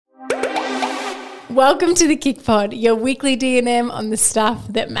Welcome to the Kick Pod, your weekly D&M on the stuff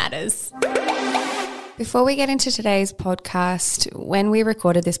that matters. Before we get into today's podcast, when we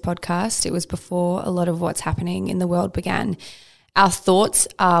recorded this podcast, it was before a lot of what's happening in the world began. Our thoughts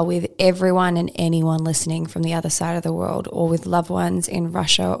are with everyone and anyone listening from the other side of the world or with loved ones in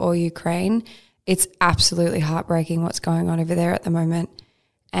Russia or Ukraine. It's absolutely heartbreaking what's going on over there at the moment.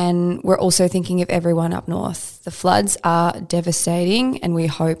 And we're also thinking of everyone up north. The floods are devastating and we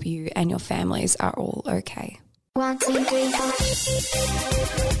hope you and your families are all okay. 1, 2, 3,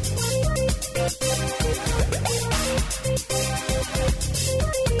 4.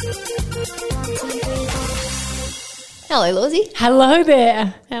 Hello, Lawsy. Hello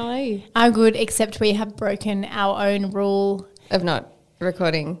there. How are you? I'm good, except we have broken our own rule. Of not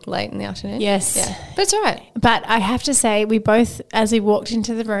recording late in the afternoon? Yes. Yeah. But it's all right. But I have to say, we both, as we walked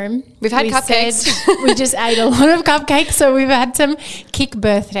into the room, We've had we cupcakes. said we just ate a lot of cupcakes. So we've had some Kick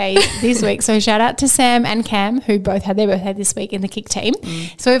birthdays this week. So shout out to Sam and Cam, who both had their birthday this week in the Kick team.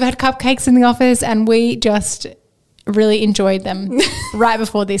 So we've had cupcakes in the office and we just really enjoyed them right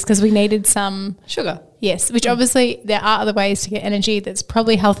before this because we needed some Sugar. Yes, which obviously there are other ways to get energy that's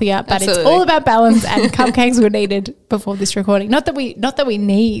probably healthier, but Absolutely. it's all about balance and cupcakes were needed before this recording. Not that we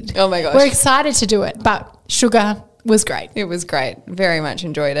need. Oh my gosh. We're excited to do it, but sugar was great. It was great. Very much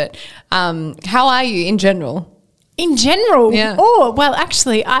enjoyed it. How are you in general? In general. Yeah. Oh, well,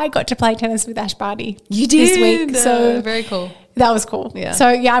 actually, I got to play tennis with Ash Barty You this week. So very cool. that was cool. Yeah. So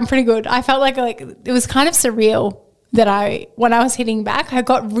yeah, I'm pretty good. I felt like it was kind of surreal that when I was hitting back, I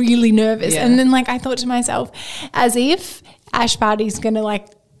got really nervous. Yeah. And then I thought to myself, as if Ash Barty's going to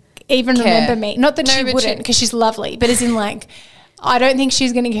even Care. remember me. Not that No, she but wouldn't because she's lovely, but as in I don't think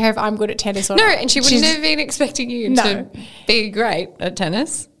she's going to care if I'm good at tennis or No, not. and she wouldn't have been expecting you to be great at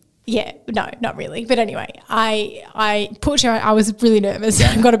tennis. Yeah, no, not really. But anyway, I pushed her. I was really nervous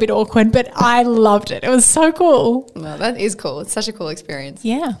and got a bit awkward, but I loved it. It was so cool. Well, that is cool. It's such a cool experience.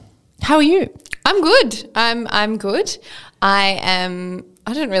 Yeah. How are you? I'm good. I'm good. I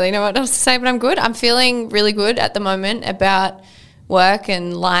don't really know what else to say, but I'm good. I'm feeling really good at the moment about work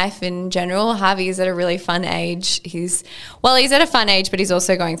and life in general. Harvey's at a really fun age. He's at a fun age, but he's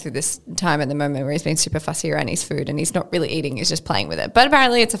also going through this time at the moment where he's been super fussy around his food and he's not really eating. He's just playing with it. But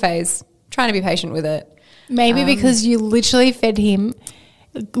apparently it's a phase. Trying to be patient with it. Maybe because you literally fed him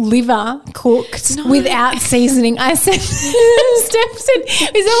liver cooked without seasoning. I said, Steph said,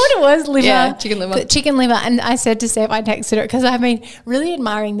 is that what it was? Liver? Yeah, chicken liver. Chicken liver. And I said to Steph, I texted her because I've been really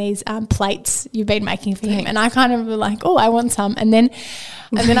admiring these plates you've been making for him. And I kind of were like, oh, I want some. And then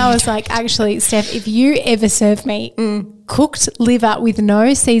I was like, actually, Steph, if you ever serve me cooked liver with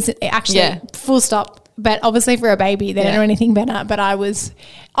no season, full stop. But obviously for a baby, they don't know anything better. But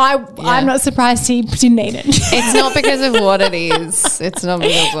I'm not surprised he didn't eat it. It's not because of what it is. It's not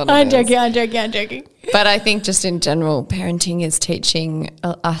because of what it is. I'm joking. But I think just in general, parenting is teaching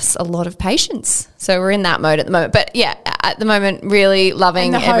us a lot of patience. So we're in that mode at the moment. But yeah, at the moment, really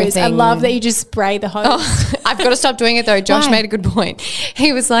loving And the hose. everything. I love that you just spray the hose. Oh, I've got to stop doing it though. Josh Why? made a good point.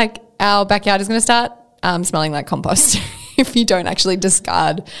 He was like, our backyard is going to start smelling like compost. If you don't actually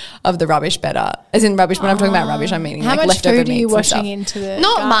discard of the rubbish better. As in rubbish, when I'm talking about rubbish, I'm meaning How much leftover food are you meats and washing stuff. into the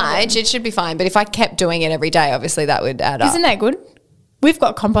Not garden? much. It should be fine. But if I kept doing it every day, obviously that would add up. Isn't that good? We've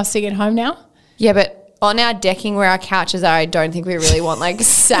got composting at home now. Yeah, but on our decking where our couches are, I don't think we really want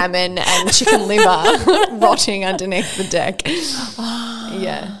salmon and chicken liver rotting underneath the deck.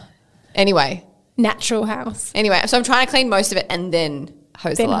 Yeah. Anyway, Natural house. so I'm trying to clean most of it and then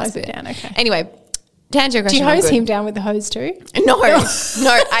hose the last bit. it down, okay. Anyway, to answer your Do question, you hose I'm good. him down with the hose too? No,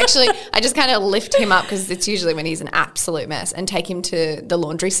 actually, I just kind of lift him up because it's usually when he's an absolute mess and take him to the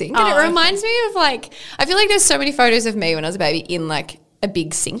laundry sink. And it reminds me of I feel like there's so many photos of me when I was a baby in a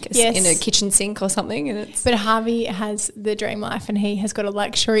big sink, Yes. in a kitchen sink or something. And it's But Harvey has the dream life and he has got a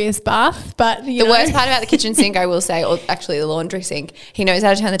luxurious bath. But the worst part about the kitchen sink, I will say, or actually the laundry sink, he knows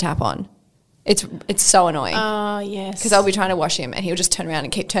how to turn the tap on. It's so annoying. Oh, yes. Because I'll be trying to wash him and he'll just turn around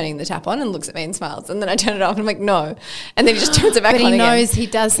and keep turning the tap on and looks at me and smiles. And then I turn it off and I'm like, no. And then he just turns it back But on he again. knows he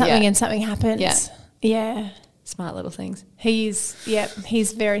does something Yeah. and something happens. Yeah. Yeah. Smart little things. He's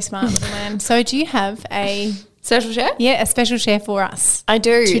very smart little man. So do you have a Social share? special share for us I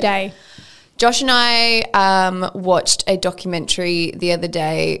do. today? Josh and I watched a documentary the other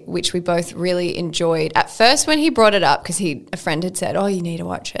day, which we both really enjoyed. At first when he brought it up, because a friend had said, oh, you need to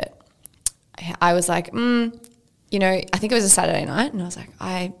watch it. I was like, I think it was a Saturday night. And I was like,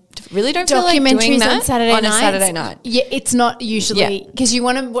 I really don't feel like doing that on Saturday on nights? a Saturday night. Yeah, it's not usually because you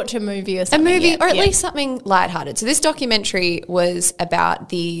want to watch a movie or A something. movie yeah, or at yeah. least something lighthearted. So this documentary was about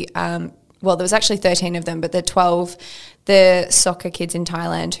the well, there was actually 13 of them, but the soccer kids in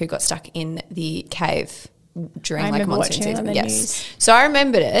Thailand who got stuck in the cave during like monsoon season. News. So I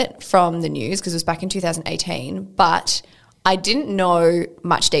remembered it from the news because it was back in 2018, but I didn't know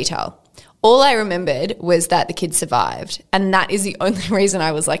much detail. All I remembered was that the kids survived, and that is the only reason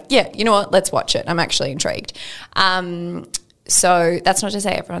I was like, yeah, you know what, let's watch it. I'm actually intrigued. So that's not to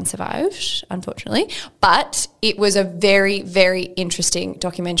say everyone survived, unfortunately, but it was a very, very interesting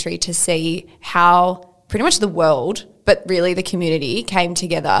documentary to see how pretty much the world, but really the community, came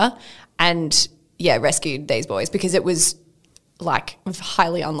together and, rescued these boys, because it was like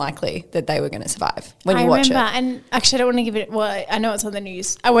highly unlikely that they were going to survive when you watch it. I remember, and actually I don't want to give it, well, I know it's on the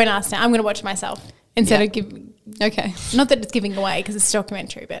news. I won't ask now. I'm going to watch it myself instead of giving. Okay. Not that it's giving away because it's a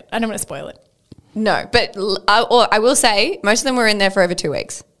documentary, but I don't want to spoil it. No, but I will say most of them were in there for over 2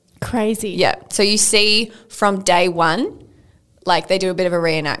 weeks. Crazy. Yeah. So you see from day one, like they do a bit of a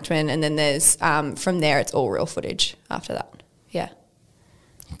reenactment, and then there's from there it's all real footage after that. Yeah.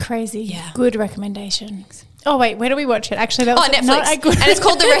 Crazy. Yeah. Good recommendation. Oh, wait, where do we watch it? Actually, that was Netflix. not a good and it's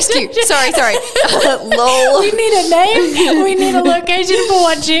called The Rescue. Sorry. Lol. We need a name. We need a location for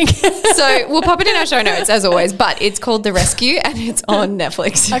watching. So we'll pop it in our show notes as always, but it's called The Rescue and it's on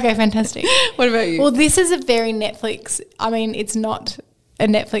Netflix. Okay, fantastic. What about you? Well, this is a very Netflix, I mean, it's not a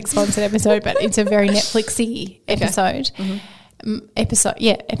Netflix sponsored episode, but it's a very Netflixy episode.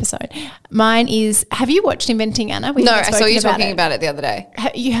 Episode. Mine is, have you watched Inventing Anna? No, I saw you talking about it the other day.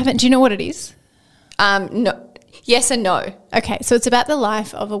 You haven't? Do you know what it is? No. Yes and no. Okay, so it's about the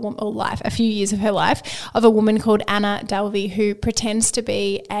life of a woman, or a few years of her life, of a woman called Anna Dalvey, who pretends to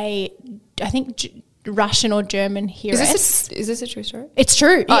be I think Russian or German heiress. Is this a true story? It's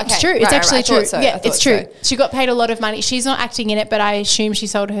true. Oh, It's true. It's actually true. So. Yeah, it's true. So. She got paid a lot of money. She's not acting in it, but I assume she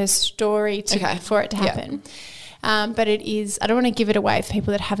sold her story for it to happen. Yeah. But it is, I don't want to give it away for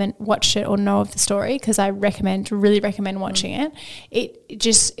people that haven't watched it or know of the story, because I really recommend watching it.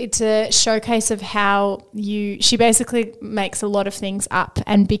 It's a showcase of how she basically makes a lot of things up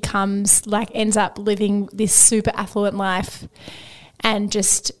and ends up living this super affluent life and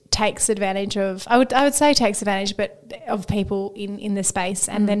just takes advantage of, I would say takes advantage, but of people in the space,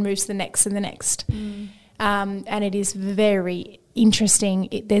 and then moves to the next and the next. And it is very interesting.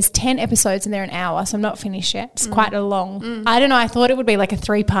 There's 10 episodes and they're an hour, so I'm not finished yet. It's quite a long. I don't know, I thought it would be like a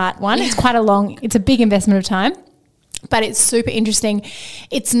 3-part one. It's quite it's a big investment of time, but it's super interesting.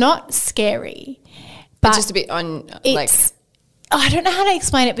 It's not scary, but it's just a bit I don't know how to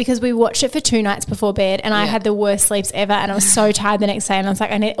explain it, because we watched it for 2 nights before bed, and I had the worst sleeps ever, and I was so tired the next day, and I was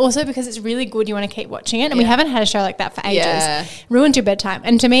like, also because it's really good, you want to keep watching it, and we haven't had a show like that for ages. Yeah. Ruined your bedtime.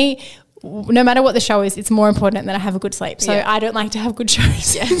 And to me, no matter what the show is, it's more important that I have a good sleep. So I don't like to have good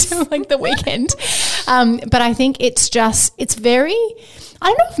shows until like the weekend. But I think it's very, I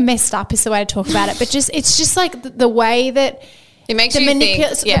don't know if messed up is the way to talk about it, but it's just like the way that it makes you think.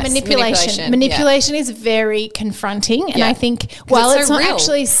 The manipulation is very confronting, and I think while it's not real.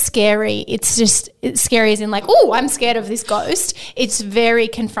 Actually scary, it's scary as in like, oh, I'm scared of this ghost. It's very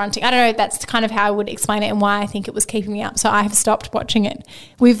confronting. I don't know. That's kind of how I would explain it, and why I think it was keeping me up. So I have stopped watching it.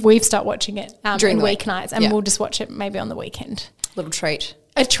 We've stopped watching it during weeknights, and we'll just watch it maybe on the weekend. Little treat.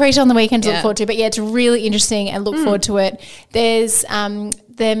 A treat on the weekend to look forward to. But it's really interesting, and look forward to it. There's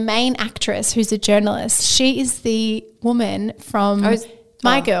the main actress, who's a journalist. She is the woman from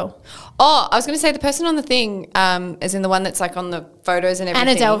My Girl. Oh, I was going to say the person on the thing, as in the one that's like on the photos and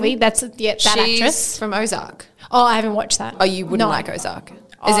everything. Anna Delvey, that actress. She's from Ozark. Oh, I haven't watched that. Oh, you wouldn't like Ozark?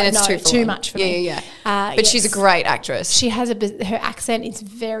 As in it's too much for me. Yeah. But she's a great actress. She has her accent is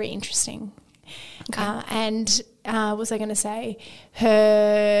very interesting. Okay. And what was I going to say?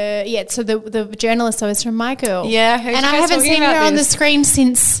 So the journalist is from My Girl. Yeah, and I haven't seen her on the screen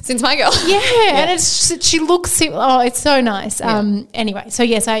since My Girl. Yeah, and she looks. It's so nice. Anyway, so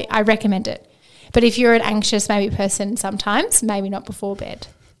yes, I recommend it. But if you're an anxious maybe person, sometimes maybe not before bed,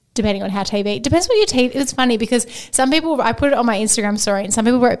 depending on how TV. Depends what your TV. It's funny because some people, I put it on my Instagram story, and some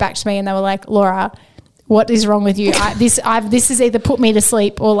people wrote back to me and they were like, Laura, what is wrong with you? This has either put me to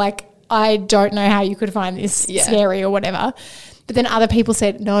sleep or like, I don't know how you could find this scary or whatever. But then other people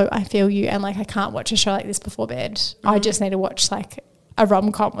said, no, I feel you. And like, I can't watch a show like this before bed. I just need to watch like a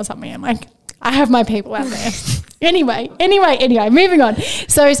rom-com or something. I'm like, I have my people out there. Anyway, moving on.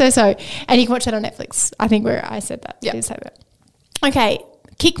 So. And you can watch that on Netflix. I think where I said that. Yeah. Okay.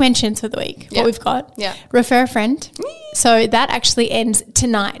 Kick mentions for the week. What we've got. Yeah. Refer a friend. So that actually ends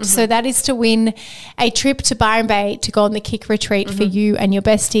tonight. So that is to win a trip to Byron Bay to go on the Kick Retreat for you and your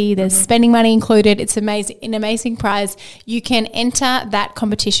bestie. There's spending money included. It's amazing, an amazing prize. You can enter that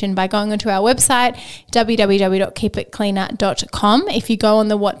competition by going onto our website, www.keepitcleaner.com. If you go on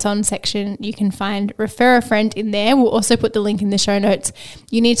the What's On section, you can find Refer a Friend in there. We'll also put the link in the show notes.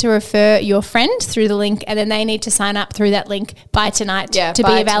 You need to refer your friend through the link, and then they need to sign up through that link by tonight to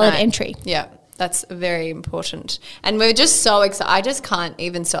be a valid entry. Yeah. That's very important. And we're just so excited. I just can't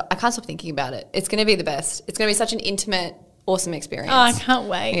even stop. I can't stop thinking about it. It's going to be the best. It's going to be such an intimate, awesome experience. Oh, I can't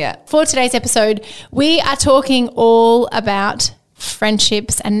wait. Yeah. For today's episode, we are talking all about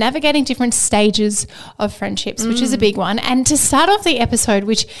friendships and navigating different stages of friendships, which is a big one. And to start off the episode,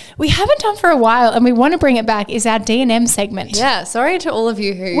 which we haven't done for a while and we want to bring it back, is our D&M segment. Yeah, sorry to all of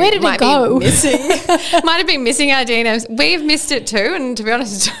you who Where did might it go? be missing, might have been missing our D&Ms. We've missed it too, and to be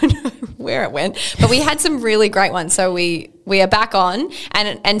honest, I don't know where it went. But we had some really great ones, so we are back on.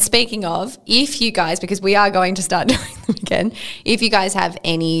 And speaking of, if you guys, because we are going to start doing them again, if you guys have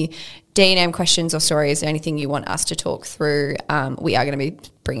any D&M questions or stories or anything you want us to talk through, we are going to be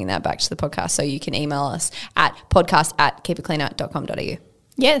bringing that back to the podcast. So you can email us at podcast@keepitcleaner.com.au.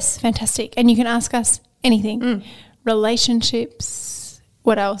 Yes, fantastic. And you can ask us anything. Relationships.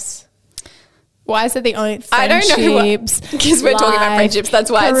 What else? Why is it the only friendships? I don't know. Because we're talking about friendships.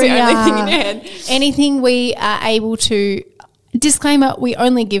 That's why career, it's the only thing in your head. Anything we are able to. Disclaimer, we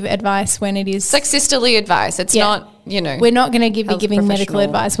only give advice when it is... It's like sisterly advice. It's not, We're not going to be giving medical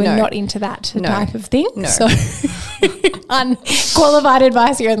advice. We're not into that type of thing. No. So unqualified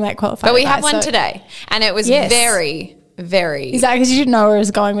advice, you're on that qualified But we advice, have one today, and it was very, very... Is that because you didn't know where I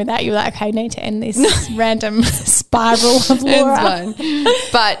was going with that? You were like, okay, I need to end this random spiral of Laura. It's fine.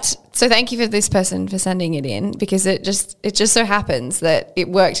 But so thank you for this person for sending it in, because it just so happens that it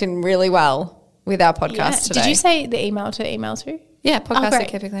worked in really well with our podcast today. Did you say the email to? Yeah,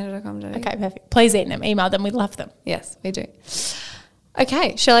 podcast@keepitcleaner.com.au. Okay, perfect. Please email them. We love them. Yes, we do.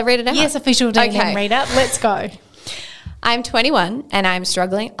 Okay, shall I read it out? Yes, official D&M reader. Let's go. I'm 21 and I'm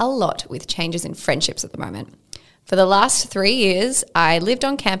struggling a lot with changes in friendships at the moment. For the last 3 years, I lived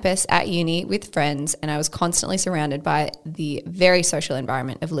on campus at uni with friends, and I was constantly surrounded by the very social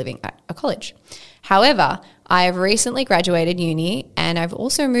environment of living at a college. However, I have recently graduated uni, and I've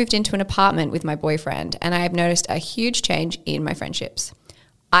also moved into an apartment with my boyfriend, and I have noticed a huge change in my friendships.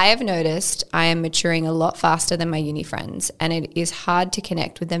 I have noticed I am maturing a lot faster than my uni friends, and it is hard to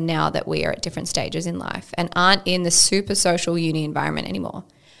connect with them now that we are at different stages in life and aren't in the super social uni environment anymore.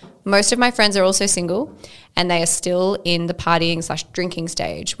 Most of my friends are also single, and they are still in the partying/drinking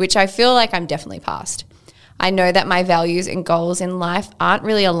stage, which I feel like I'm definitely past. I know that my values and goals in life aren't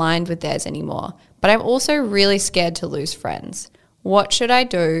really aligned with theirs anymore, but I'm also really scared to lose friends. What should I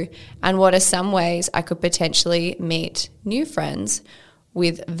do, and what are some ways I could potentially meet new friends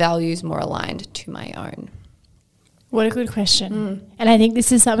with values more aligned to my own? What a good question. And I think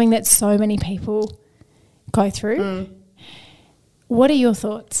this is something that so many people go through. What are your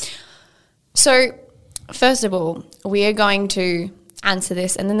thoughts? So, first of all, we are going to answer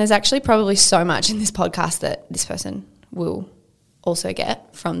this, and then there's actually probably so much in this podcast that this person will also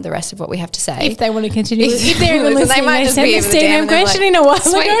get from the rest of what we have to say. If they want to continue. If they're even listening, they might just send be this DM question in a while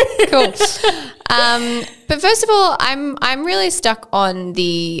ago. Cool. But first of all, I'm really stuck on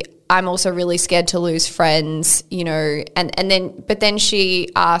the... I'm also really scared to lose friends, and then she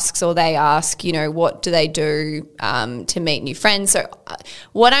asks, or they ask, what do they do to meet new friends? So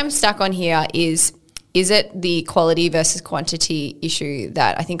what I'm stuck on here is it the quality versus quantity issue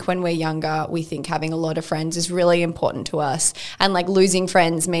that I think when we're younger, we think having a lot of friends is really important to us, and like losing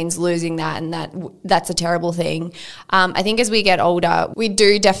friends means losing that, and that's a terrible thing. I think as we get older, we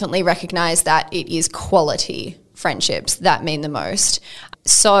do definitely recognize that it is quality friendships that mean the most.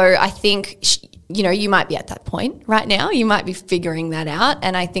 So I think, you might be at that point right now. You might be figuring that out.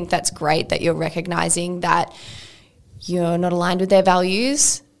 And I think that's great that you're recognizing that you're not aligned with their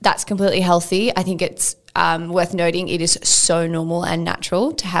values. That's completely healthy. I think it's worth noting it is so normal and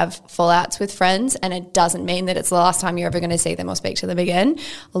natural to have fallouts with friends, and it doesn't mean that it's the last time you're ever going to see them or speak to them again.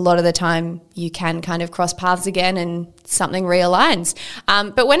 A lot of the time you can kind of cross paths again and something realigns.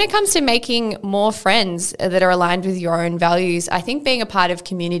 But when it comes to making more friends that are aligned with your own values, I think being a part of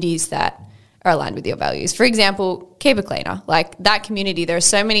communities that are aligned with your values. For example, Keep It Cleaner, like that community, there are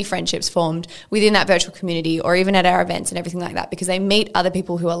so many friendships formed within that virtual community, or even at our events and everything like that, because they meet other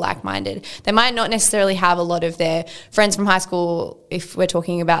people who are like-minded. They might not necessarily have a lot of their friends from high school, if we're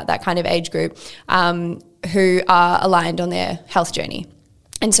talking about that kind of age group, who are aligned on their health journey.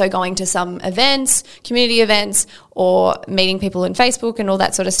 And so going to some events, community events, or meeting people on Facebook and all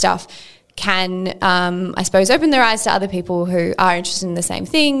that sort of stuff can, I suppose, open their eyes to other people who are interested in the same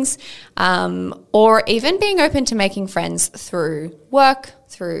things, or even being open to making friends through work,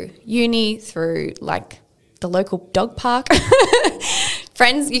 through uni, through like the local dog park.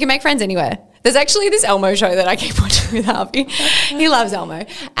 Friends, you can make friends anywhere. There's actually this Elmo show that I keep watching with Harvey. He loves Elmo.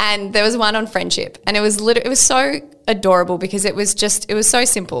 And there was one on friendship, and it was so adorable because it was so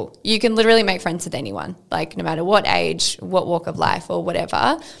simple. You can literally make friends with anyone, like no matter what age, what walk of life or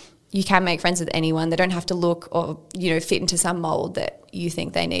whatever. You can make friends with anyone. They don't have to look or, fit into some mold that you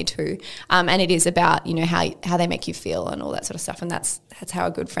think they need to. And it is about, how they make you feel and all that sort of stuff. And that's how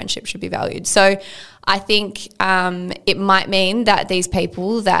a good friendship should be valued. So I think it might mean that these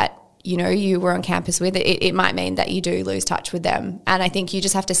people that, you were on campus with, it might mean that you do lose touch with them. And I think you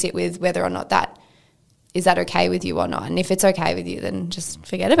just have to sit with whether or not is that okay with you or not. And if it's okay with you, then just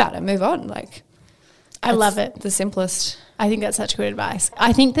forget about it, move on. I love it. The simplest. I think that's such good advice.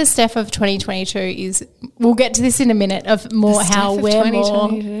 I think the Steph of 2022 is, we'll get to this in a minute, of more how we're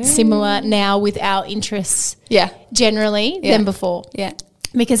more similar now with our interests generally than before. Yeah.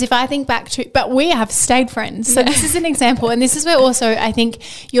 Because if I think back to, but we have stayed friends. So this is an example. And this is where also I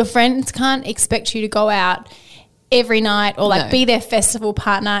think your friends can't expect you to go out every night or be their festival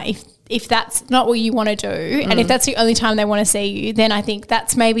partner if that's not what you want to do, and if that's the only time they want to see you, then I think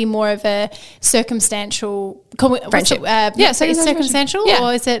that's maybe more of a circumstantial friendship. Circumstantial,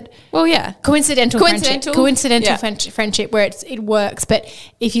 or is it? Well, yeah, coincidental friendship where it works. But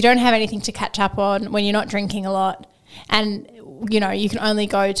if you don't have anything to catch up on, when you're not drinking a lot, and you can only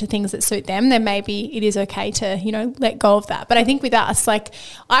go to things that suit them, then maybe it is okay to let go of that. But I think with us,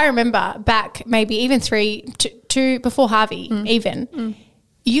 I remember back maybe even 3 to before Harvey even.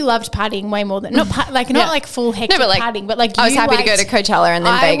 You loved partying way more than not full hectic partying, but I was happy to go to Coachella and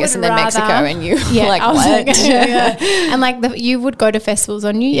then Vegas and then Mexico, and you and you would go to festivals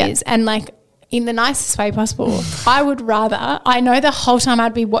on New Year's and in the nicest way possible. I would rather, I know the whole time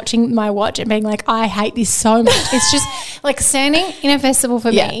I'd be watching my watch and being like, I hate this so much. It's just standing in a festival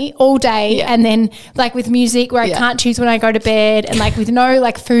for me all day and then with music where I can't choose when I go to bed and with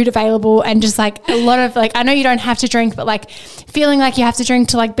no food available and just a lot of I know you don't have to drink, but feeling like you have to drink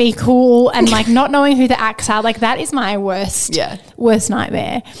to be cool and not knowing who the acts are, that is my worst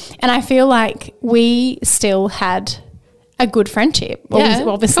nightmare. And I feel like we still had a good friendship. Well,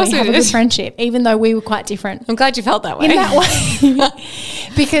 we obviously have a good friendship, even though we were quite different. I'm glad you felt that way. In that way.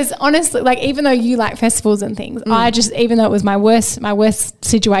 Because honestly, even though you like festivals and things, even though it was my worst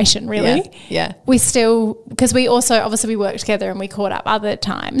situation, really. Yeah. We still, because we also, obviously we worked together and we caught up other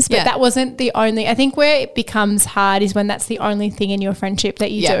times, but that wasn't the only, I think where it becomes hard is when that's the only thing in your friendship that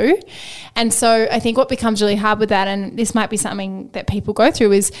you do. And so I think what becomes really hard with that, and this might be something that people go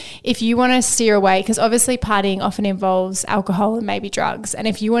through, is if you want to steer away, because obviously partying often involves alcohol and maybe drugs. And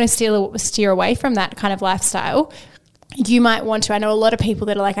if you want to steer away from that kind of lifestyle, you might want to, I know a lot of people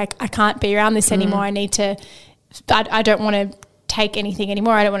that are I can't be around this anymore. I need to, I don't want to take anything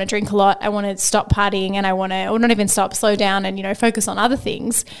anymore. I don't want to drink a lot. I want to stop partying and I want to, or not even stop, slow down and, focus on other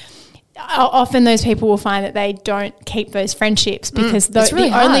things. Often those people will find that they don't keep those friendships because the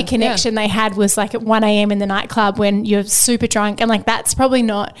only connection they had was at 1 a.m. in the nightclub when you're super drunk, and that's probably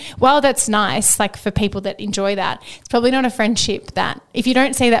not, well, that's nice for people that enjoy that. It's probably not a friendship that if you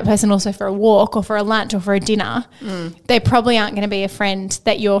don't see that person also for a walk or for a lunch or for a dinner, they probably aren't going to be a friend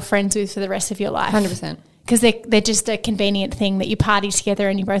that you're friends with for the rest of your life. 100%. Because they're just a convenient thing that you party together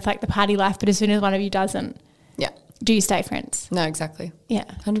and you both like the party life, but as soon as one of you doesn't, do you stay friends? No, exactly. Yeah.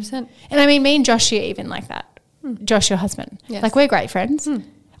 100%. And I mean, me and Josh are even like that. Josh, your husband. Yes. We're great friends.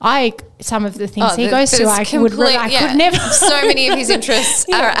 Some of the things he goes to, I could never. So many of his interests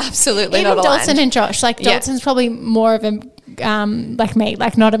are absolutely even not aligned. Dalton and Josh. Dalton's probably more of a, like me,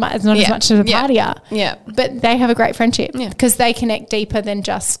 not as much of a partier. Yeah. But they have a great friendship because they connect deeper than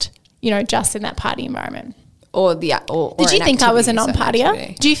just in that party environment. Did you think I was a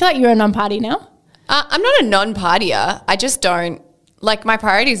non-partier? Do you feel like you're a non-partier now? I'm not a non-partier. I just don't, my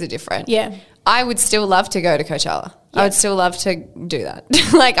priorities are different. Yeah. I would still love to go to Coachella. Yeah. I would still love to do that.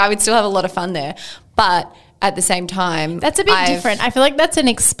 I would still have a lot of fun there. But at the same time, that's a bit different. I feel like that's an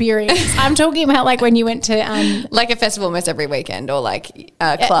experience. I'm talking about when you went to a festival almost every weekend, or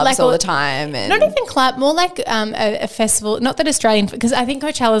clubs all the time, and not even club, more a festival. Not that Australian, because I think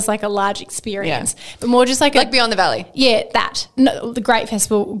Coachella is a large experience, but more just Beyond the Valley. Yeah, that the great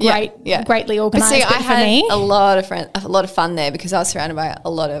festival, greatly organised. But see, I had a lot of fun there because I was surrounded by a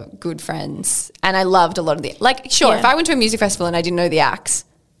lot of good friends, and I loved a lot of the if I went to a music festival and I didn't know the acts,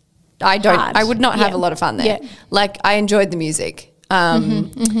 I would not have a lot of fun there. Yeah. I enjoyed the music. But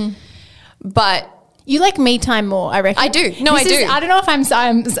You like me time more, I reckon. I do. No, I do. I don't know if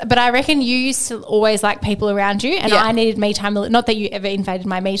I'm, but I reckon you used to always like people around you, and I needed me time. Not that you ever invaded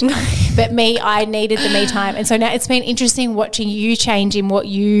my me time, but I needed the me time. And so now it's been interesting watching you change in what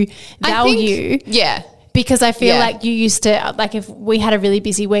you value. Because I feel like you used to, like if we had a really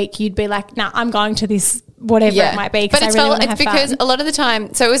busy week, you'd be like, nah, I'm going to this whatever it might be. But it's because a lot of the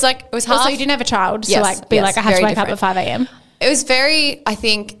time, so it was half. Also, you didn't have a child, so I have to wake up at 5 a.m. It was I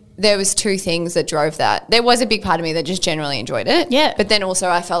think there was two things that drove that. There was a big part of me that just generally enjoyed it. Yeah. But then also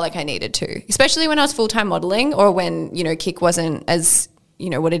I felt like I needed to, especially when I was full-time modelling or when, Kik wasn't as,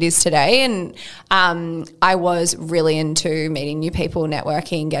 what it is today. And I was really into meeting new people,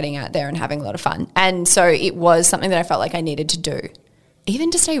 networking, getting out there and having a lot of fun. And so it was something that I felt like I needed to do,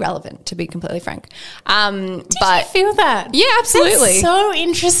 even to stay relevant, to be completely frank. Did you feel that? Yeah, absolutely. That's so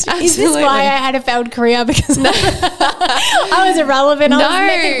interesting. Absolutely. Is this why I had a failed career? Because I was irrelevant. I was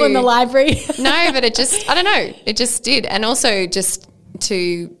met people in the library. No, but it just, I don't know, it just did. And also just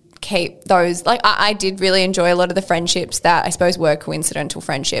to keep those, like I did really enjoy a lot of the friendships that I suppose were coincidental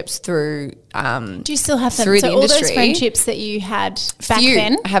friendships through do you still have them? Through so the all industry. Those friendships that you had back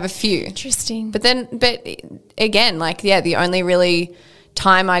then? I have a few. Interesting. But again, the only really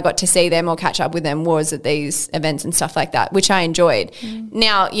time I got to see them or catch up with them was at these events and stuff like that, which I enjoyed.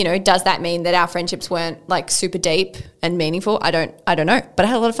 Now, does that mean that our friendships weren't like super deep and meaningful? I don't know, but I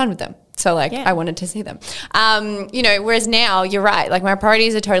had a lot of fun with them. So I wanted to see them. Whereas now you're right. Like my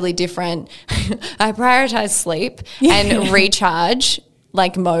priorities are totally different. I prioritize sleep and recharge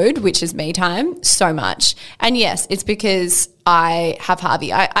like mode, which is me time, so much. And yes, it's because I have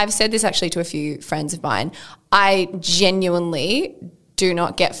Harvey. I've said this actually to a few friends of mine. I genuinely do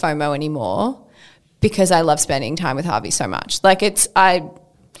not get FOMO anymore because I love spending time with Harvey so much. Like I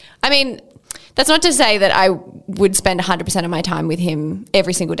mean, that's not to say that I would spend 100% of my time with him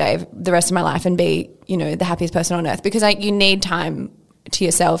every single day of the rest of my life and be, the happiest person on earth, because you need time to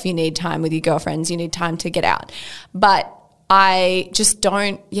yourself. You need time with your girlfriends. You need time to get out. But I just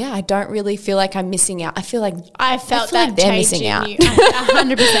don't really feel like I'm missing out. I feel like they're missing out. 100%.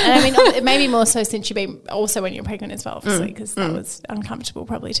 And I mean, maybe more so since you've been also when you're pregnant as well, obviously, because that was uncomfortable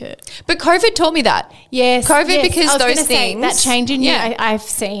probably too. But COVID taught me that. Yes. Because those things. That change in you I've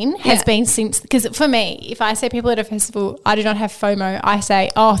seen has been since, because for me, if I say people at a festival, I do not have FOMO, I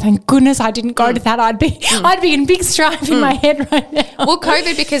say, oh, thank goodness I didn't go to that. I'd be in big strife in my head right now. Well,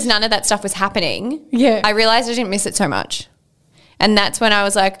 COVID, because none of that stuff was happening. Yeah. I realized I didn't miss it so much. And that's when I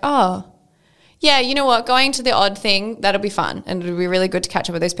was like, oh, yeah, you know what? Going to the odd thing, that'll be fun. And it'll be really good to catch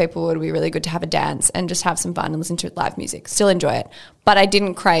up with those people. It'll be really good to have a dance and just have some fun and listen to live music. Still enjoy it. But I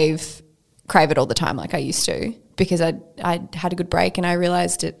didn't crave it all the time like I used to, because I had a good break and I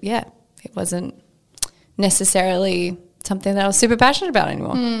realised it wasn't necessarily something that I was super passionate about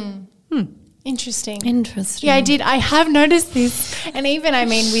anymore. Interesting. Yeah, I did. I have noticed this. And even,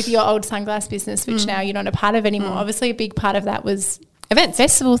 with your old sunglass business, which now you're not a part of anymore, obviously a big part of that was events,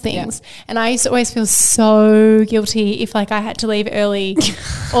 festival things. Yeah. And I used to always feel so guilty if I had to leave early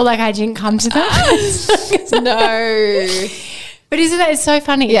or I didn't come to them. No. But isn't that, it's so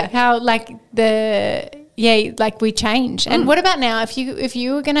funny how we change. And what about now, if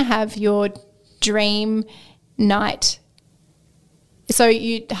you were going to have your dream night, so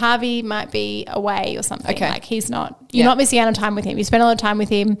Harvey might be away or something. Okay. Like he's not, you're not missing out on time with him. You spend a lot of time with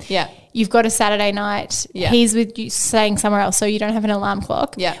him. Yeah. You've got a Saturday night. Yeah. He's with you staying somewhere else, so you don't have an alarm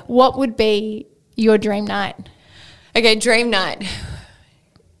clock. Yeah. What would be your dream night? Okay, dream night.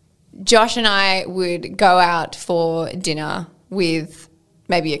 Josh and I would go out for dinner with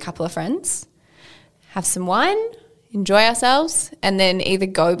maybe a couple of friends, have some wine, enjoy ourselves, and then either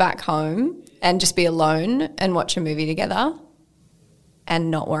go back home and just be alone and watch a movie together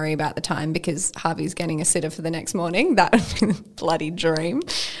and not worry about the time because Harvey's getting a sitter for the next morning. That would be the bloody dream.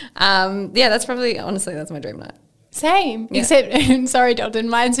 That's probably, honestly, that's my dream night. Same. Yeah. Except, sorry, Dalton,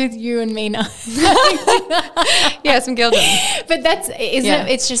 mine's with you and Mina. Yeah, some girl done. But that's, isn't it?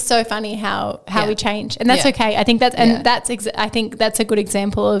 It's just so funny how we change. And that's okay. I think that's, and I think that's a good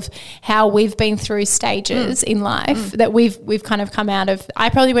example of how we've been through stages in life that we've kind of come out of. I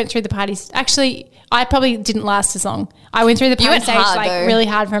probably went through the parties. Actually, I probably didn't last as long. I went through the party stage really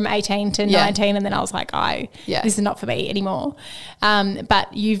hard from 18 to 19, and then I was like, this is not for me anymore.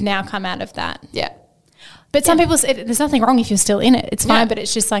 But you've now come out of that. Yeah. But some people say there's nothing wrong if you're still in it. It's fine, but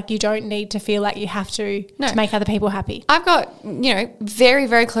it's just you don't need to feel like you have to make other people happy. I've got, very,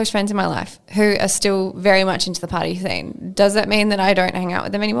 very close friends in my life who are still very much into the party scene. Does that mean that I don't hang out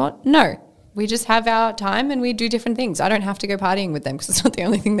with them anymore? No. We just have our time and we do different things. I don't have to go partying with them because it's not the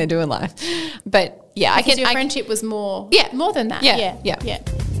only thing they do in life. But your friendship was more than that. Yeah.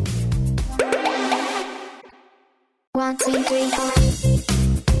 2, 3, 4.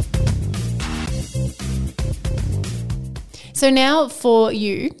 So now for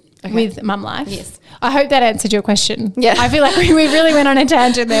you with Mum Life. Yes. I hope that answered your question. Yeah. I feel like we really went on a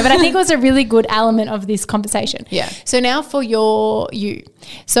tangent there, but I think it was a really good element of this conversation. Yeah. So now for you.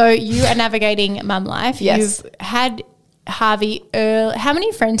 So you are navigating Mum Life. Yes. You've had Harvey how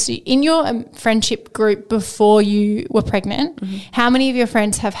many friends in your friendship group before you were pregnant? Mm-hmm. How many of your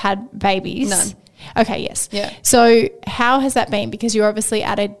friends have had babies? None. Okay, yes. Yeah. So how has that been? Because you're obviously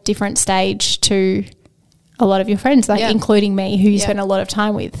at a different stage to a lot of your friends, like including me, who you spend a lot of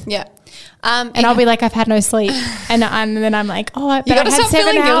time with. Yeah. And I'll be like, I've had no sleep. and then I'm like, oh, but You got I to had stop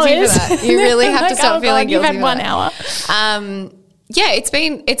 7 feeling hours. guilty for that. You really have to stop feeling guilty. You've had 1 hour. Yeah,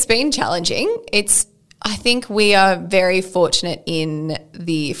 it's been challenging. I think we are very fortunate in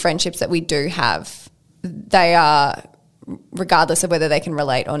the friendships that we do have. They are, regardless of whether they can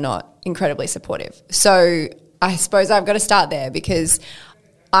relate or not, incredibly supportive. So I suppose I've got to start there, because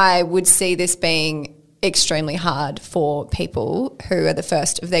I would see this being extremely hard for people who are the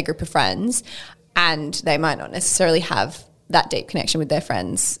first of their group of friends, and they might not necessarily have that deep connection with their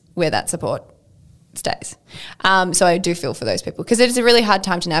friends where that support stays. So I do feel for those people, because it is a really hard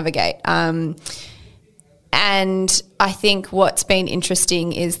time to navigate. And I think what's been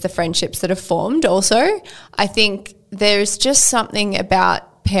interesting is the friendships that have formed also. I think there's just something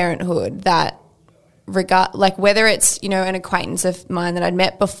about parenthood that like whether it's, an acquaintance of mine that I'd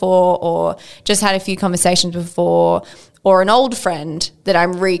met before or just had a few conversations before, or an old friend that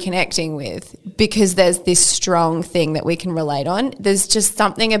I'm reconnecting with, because there's this strong thing that we can relate on. There's just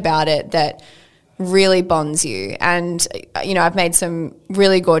something about it that really bonds you. And, I've made some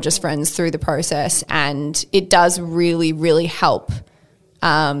really gorgeous friends through the process, and it does really, really help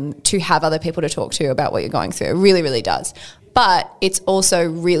to have other people to talk to about what you're going through. It really, really does. But it's also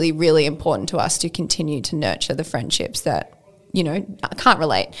really, really important to us to continue to nurture the friendships that, can't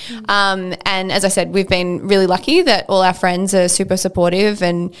relate. And as I said, we've been really lucky that all our friends are super supportive,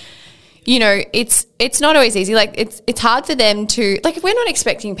 and, it's not always easy. Like it's hard for them to, like, we're not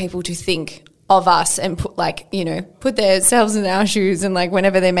expecting people to think of us and put themselves in our shoes, and like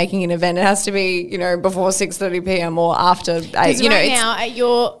whenever they're making an event, it has to be, before 6:30 p.m. or after 8. Right now at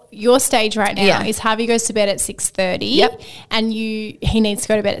your stage right now is Harvey goes to bed at 6:30 and he needs to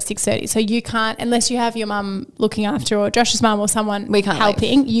go to bed at 6:30. So you can't, unless you have your mum looking after, or Josh's mum or someone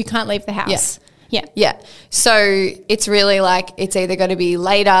helping, you can't leave the house. Yeah. So it's really like, it's either got to be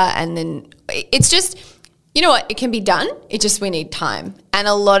later, and then it's just, you know what, it can be done. It just, we need time. And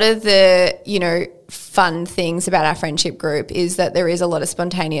a lot of the, fun things about our friendship group is that there is a lot of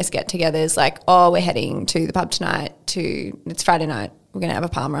spontaneous get-togethers, like, oh, we're heading to the pub tonight, it's Friday night, we're going to have a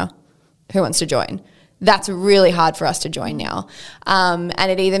Palmera. Who wants to join? That's really hard for us to join now. And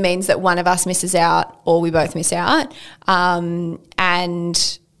it either means that one of us misses out or we both miss out.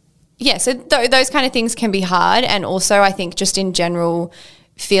 And yeah, so those kind of things can be hard. And also I think just in general,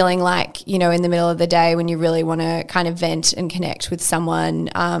 feeling like, in the middle of the day when you really want to kind of vent and connect with someone,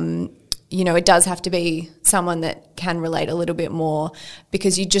 it does have to be someone that can relate a little bit more,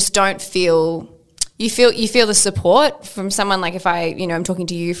 because you just don't feel you feel the support from someone. Like if I'm talking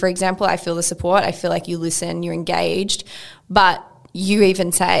to you, for example, I feel the support. I feel like you listen, you're engaged, but you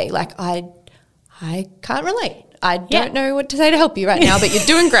even say like, I can't relate. I don't know what to say to help you right now, but you're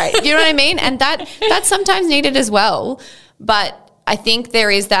doing great. You know what I mean? And that's sometimes needed as well. But I think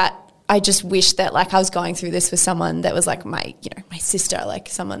there is that, I just wish that like I was going through this with someone that was like my sister, like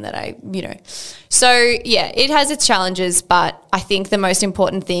someone that so yeah, it has its challenges, but I think the most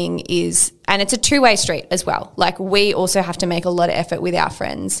important thing is, and it's a two-way street as well. Like we also have to make a lot of effort with our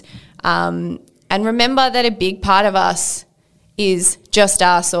friends. And remember that a big part of us is just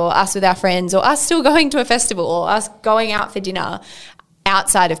us, or us with our friends, or us still going to a festival, or us going out for dinner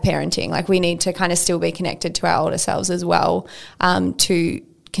outside of parenting. Like we need to kind of still be connected to our older selves as well, to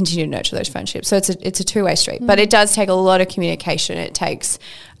continue to nurture those friendships. So it's a two-way street, but it does take a lot of communication. It takes,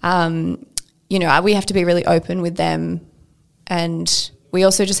 we have to be really open with them, and we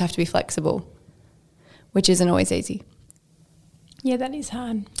also just have to be flexible, which isn't always easy. Yeah, that is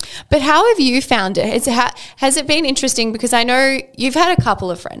hard. But how have you found it? Has it been interesting? Because I know you've had a couple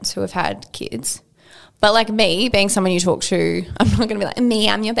of friends who have had kids. But like me, being someone you talk to, I'm not going to be like,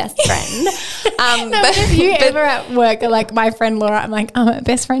 I'm your best friend. But if you ever at work are like my friend Laura, I'm like, I'm her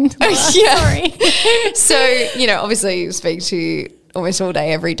best friend Laura. Sorry. So, obviously you speak to almost all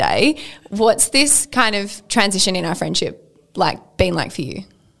day, every day. What's this kind of transition in our friendship been like for you?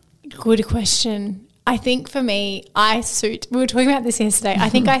 Good question. I think for me, we were talking about this yesterday. I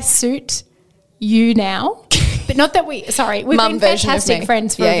think I suit you now but not that we've Mum been version of fantastic me.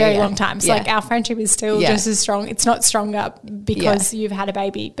 friends for a very long time. So like our friendship is still just as strong. It's not stronger because you've had a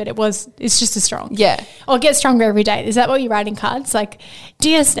baby, but it's just as strong. Yeah. Or it gets stronger every day. Is that what you write in cards? Like,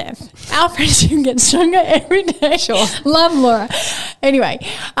 dear Steph, our friendship gets stronger every day. Sure. Love, Laura. Anyway,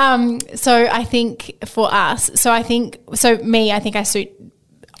 so I think for us, I think I suit.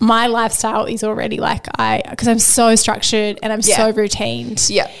 My lifestyle is already like because I'm so structured and I'm so routined.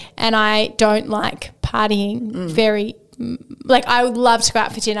 Yeah. And I don't like partying very, like I would love to go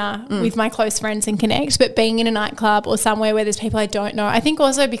out for dinner with my close friends and connect, but being in a nightclub or somewhere where there's people I don't know, I think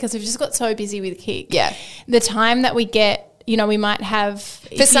also because we've just got so busy with Kick. Yeah. The time that we get, you know, we might have.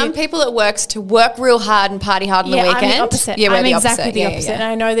 For some people it works to work real hard and party hard on the weekend. I'm the opposite. Yeah, I'm exactly the opposite. And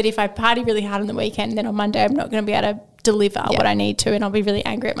I know that if I party really hard on the weekend, then on Monday I'm not going to be able to deliver what I need to, and I'll be really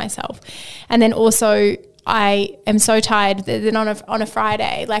angry at myself. And then also I am so tired that then on a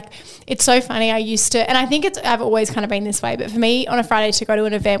Friday, like it's so funny. I used to, and I think I've always kind of been this way, but for me on a Friday to go to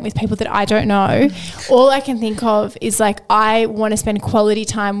an event with people that I don't know, all I can think of is like I want to spend quality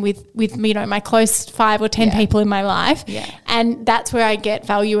time with you know my close 5 or 10 people in my life, and that's where I get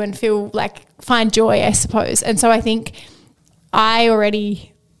value and feel like find joy, I suppose. And so I think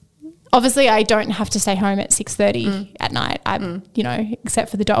obviously I don't have to stay home at 6:30 at night. I'm, you know, except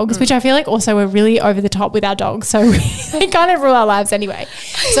for the dogs, which I feel like also we're really over the top with our dogs. So they kind of rule our lives anyway.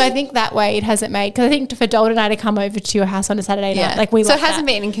 So I think that way it hasn't made, because I think for Dalton and I to come over to your house on a Saturday night, like we so love it hasn't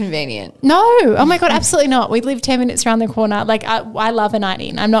that. been inconvenient. No. Oh my God, absolutely not. We live 10 minutes around the corner. Like I love a night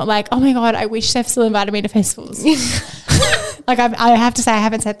in. I'm not like, oh my God, I wish Steph still invited me to festivals. Like I have to say I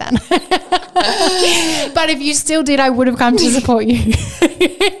haven't said that. But if you still did, I would have come to support you.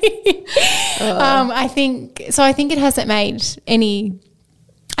 I think it hasn't made any.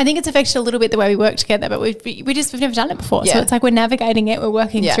 I think it's affected a little bit the way we work together, but we've never done it before. So it's like we're navigating it, we're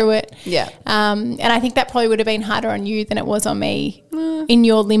working through it. Yeah. And I think that probably would have been harder on you than it was on me in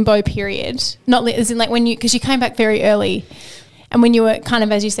your limbo period. Not as in like because you came back very early. And when you were kind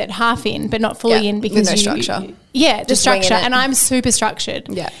of, as you said, half in, but not fully in because with no structure. The just structure. And I'm super structured.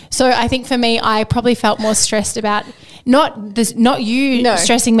 Yeah. So I think for me, I probably felt more stressed about not you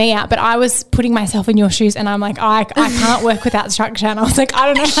stressing me out, but I was putting myself in your shoes and I'm like, I can't work without structure. And I was like, I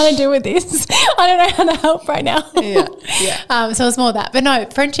don't know how to deal with this. I don't know how to help right now. So it's more that. But no,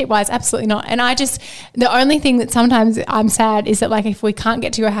 friendship-wise, absolutely not. And the only thing that sometimes I'm sad is that like if we can't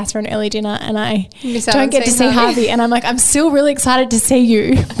get to your house for an early dinner and I don't get to see Harvey and I'm like, I'm still really excited to see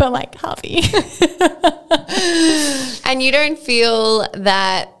you, but like Harvey. And you don't feel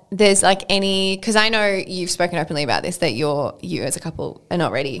that there's like any, because I know you've spoken openly about this, that you as a couple are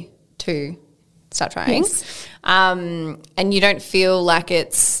not ready to start trying. Yes. And you don't feel like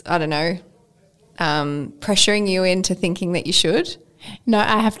it's, I don't know, pressuring you into thinking that you should. No,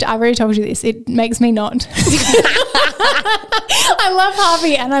 I've already told you this. It makes me not. I love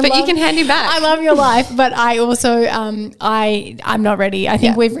Harvey but you can hand him back. I love your life, but I also I'm not ready. I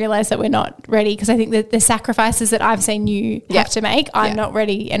think we've realised that we're not ready because I think that the sacrifices that I've seen you have to make, I'm not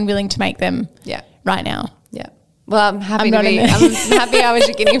ready and willing to make them right now. Yeah. Well, I'm happy I'm happy I was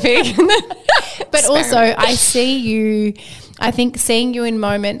your guinea pig. But also I see you, I think seeing you in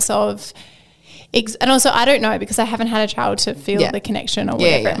moments of and also I don't know because I haven't had a child to feel the connection or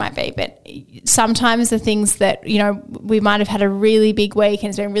whatever it might be, but sometimes the things that, you know, we might have had a really big week and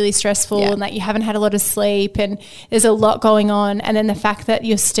it's been really stressful and that you haven't had a lot of sleep and there's a lot going on, and then the fact that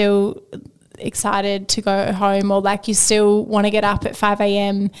you're still excited to go home or like you still want to get up at 5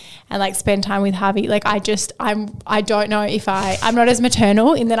 a.m. and like spend time with Harvey, like I don't know if I'm not as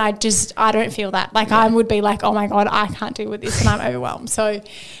maternal in that I don't feel that like I would be like, oh my God, I can't deal with this and I'm overwhelmed. So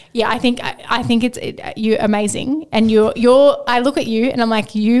yeah, I think you're amazing, and I look at you and I'm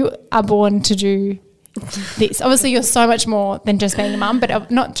like, you are born to do this. Obviously you're so much more than just being a mum, but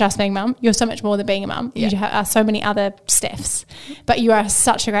not just being a mum, you're so much more than being a mum. You have so many other Stephs, but you are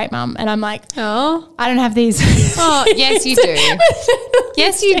such a great mum, and I'm like, oh, I don't have these. Oh, yes you do.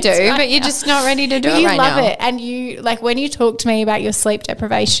 Yes you do, right, but you're just not ready to do it right now. You love it, and you like when you talk to me about your sleep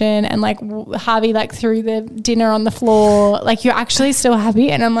deprivation and like Harvey like threw the dinner on the floor, like you're actually still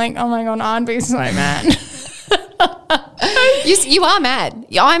happy, and I'm like, oh my God, I'd be so mad. You are mad.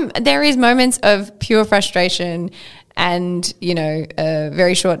 There is moments of pure frustration and, you know, a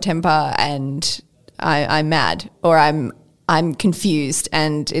very short temper, and I'm mad or I'm confused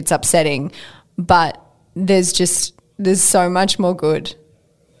and it's upsetting, but there's so much more good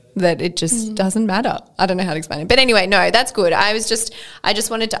that it just doesn't matter. I don't know how to explain it. But anyway, no, that's good. I just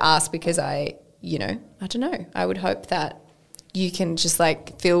wanted to ask because I don't know. I would hope that you can just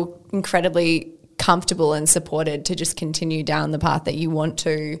like feel incredibly comfortable and supported to just continue down the path that you want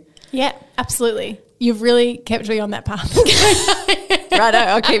to. Yeah, absolutely. You've really kept me on that path. Righto,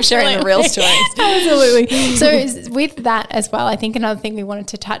 I'll keep sharing the real stories. Absolutely. So with that as well, I think another thing we wanted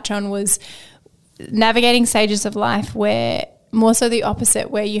to touch on was navigating stages of life where more so the opposite,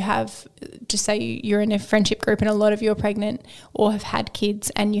 where you have, just say you're in a friendship group and a lot of you are pregnant or have had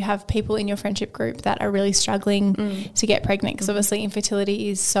kids, and you have people in your friendship group that are really struggling to get pregnant, because obviously infertility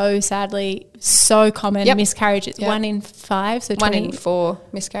is so sadly so common. Yep. Miscarriage, it's 1 in 5. So 1 in 4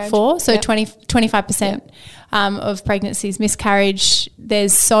 miscarriage. 4, so 25% of pregnancies miscarriage.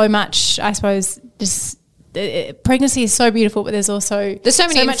 There's so much, I suppose, just pregnancy is so beautiful, but there's so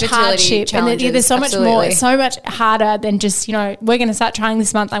much hardship, and there's so much more. It's so much harder than just, we're going to start trying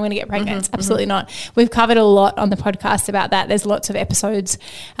this month, I'm going to get pregnant. It's absolutely not. We've covered a lot on the podcast about that. There's lots of episodes,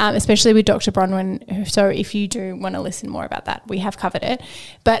 especially with Dr. Bronwyn. So if you do want to listen more about that, we have covered it.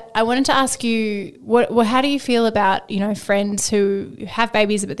 But I wanted to ask you, how do you feel about, friends who have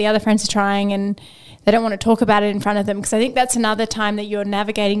babies, but the other friends are trying and they don't want to talk about it in front of them? Because I think that's another time that you're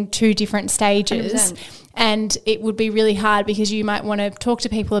navigating 2 different stages. 100%. And it would be really hard because you might want to talk to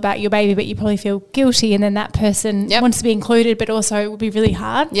people about your baby, but you probably feel guilty, and then that person wants to be included, but also it would be really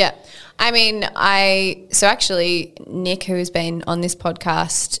hard. Yeah. I mean, so actually Nick, who has been on this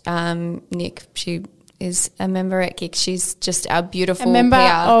podcast, Nick, she is a member at Geek. She's just our beautiful member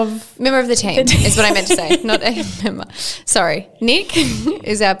of the team is what I meant to say, not a member. Sorry. Nick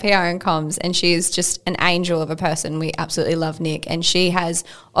is our PR and comms, and she is just an angel of a person. We absolutely love Nick, and she has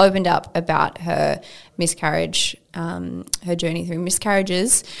opened up about her miscarriage, her journey through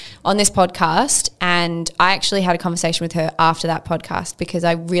miscarriages on this podcast. And I actually had a conversation with her after that podcast because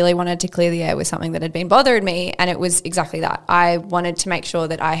I really wanted to clear the air with something that had been bothering me, and it was exactly that. I wanted to make sure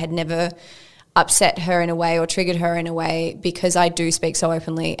that I had never upset her in a way or triggered her in a way, because I do speak so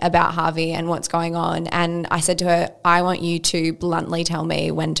openly about Harvey and what's going on. And I said to her, I want you to bluntly tell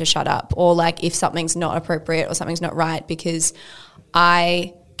me when to shut up, or like if something's not appropriate or something's not right, because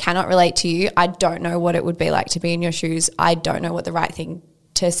I cannot relate to you. I don't know what it would be like to be in your shoes. I don't know what the right thing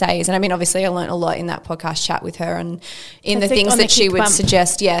to say is. And I mean, obviously I learned a lot in that podcast chat with her, and in the things that she would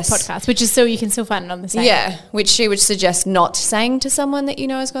suggest, podcast, which is still, you can still find it on the same. Yeah, which she would suggest not saying to someone that,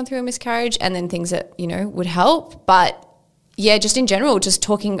 has gone through a miscarriage, and then things that, would help. But yeah, just in general, just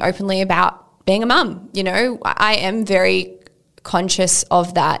talking openly about being a mum, I am very conscious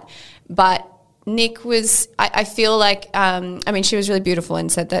of that. But Nick was, I feel like, she was really beautiful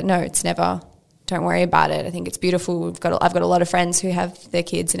and said that, no, it's never, don't worry about it. I think it's beautiful. I've got a lot of friends who have their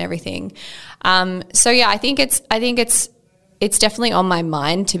kids and everything. So yeah, I think it's definitely on my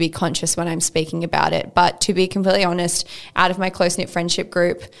mind to be conscious when I'm speaking about it. But to be completely honest, out of my close-knit friendship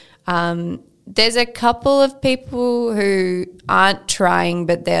group, there's a couple of people who aren't trying,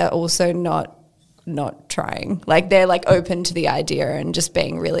 but they're also not trying. Like, they're like open to the idea and just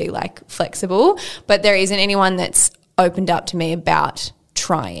being really like flexible, but there isn't anyone that's opened up to me about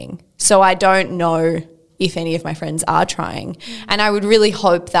trying. So I don't know if any of my friends are trying. And I would really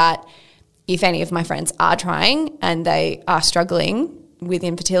hope that if any of my friends are trying and they are struggling with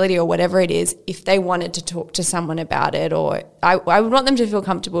infertility or whatever it is, if they wanted to talk to someone about it, or I would want them to feel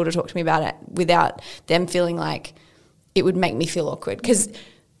comfortable to talk to me about it without them feeling like it would make me feel awkward, because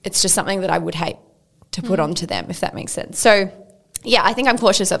it's just something that I would hate to put onto them, if that makes sense. So yeah, I think I'm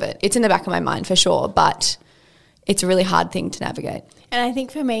cautious of it. It's in the back of my mind for sure, but it's a really hard thing to navigate. And I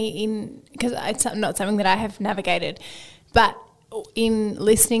think for me, because it's not something that I have navigated, but in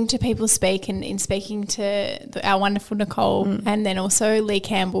listening to people speak and in speaking to our wonderful Nicole and then also Lee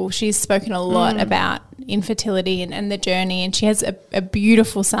Campbell, she's spoken a lot about infertility and the journey, and she has a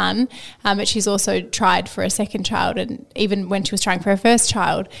beautiful son, but she's also tried for a second child, and even when she was trying for her first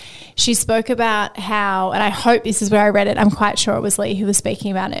child, she spoke about how, and I hope this is where I read it, I'm quite sure it was Lee who was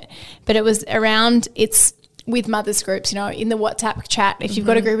speaking about it, but it was around with mothers groups, in the WhatsApp chat, if you've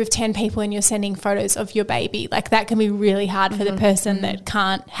got a group of 10 people and you're sending photos of your baby, like that can be really hard for the person that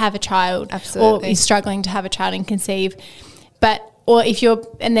can't have a child. Absolutely. Or is struggling to have a child and conceive.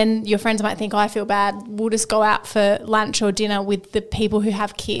 And then your friends might think, I feel bad, we'll just go out for lunch or dinner with the people who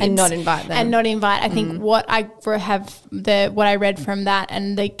have kids. And not invite them. I think what I read from that,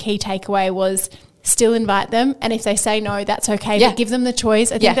 and the key takeaway was, still invite them, and if they say no, that's okay, but give them the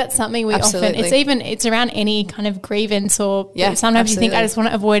choice. I think that's something we often, it's around any kind of grievance, or sometimes you think, I just want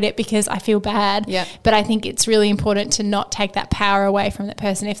to avoid it because I feel bad, but I think it's really important to not take that power away from that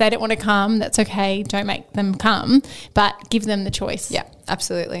person. If they don't want to come, that's okay, don't make them come, but give them the choice. Yeah,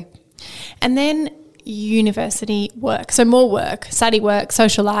 absolutely. And then university work. So more work, study work,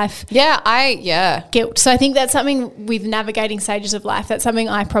 social life. Guilt. So I think that's something with navigating stages of life. That's something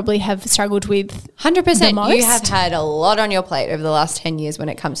I probably have struggled with 100%. You have had a lot on your plate over the last 10 years when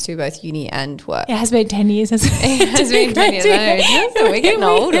it comes to both uni and work. It has been 10 years. It has been 10 years. I know. We're getting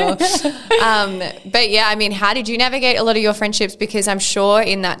older. But yeah, I mean, how did you navigate a lot of your friendships? Because I'm sure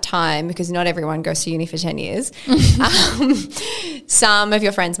in that time, because not everyone goes to uni for 10 years, some of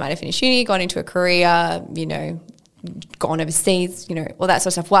your friends might have finished uni, gone into a career, you know, gone overseas, you know, all that sort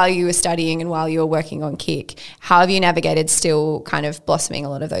of stuff while you were studying and while you were working on Kick. How have you navigated still kind of blossoming a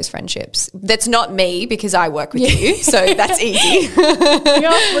lot of those friendships? That's not me because I work with you, so that's easy.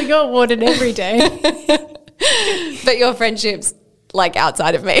 We got watered every day. But your friendships, like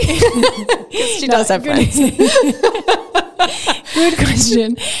outside of me, she does have friends. Good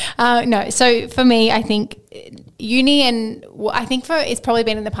question. No, so for me, I think uni and I think it's probably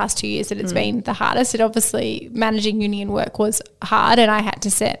been in the past 2 years that it's been the hardest. It obviously managing uni and work was hard, and I had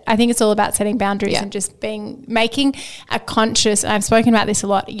to I think it's all about setting boundaries and just making a conscious, and I've spoken about this a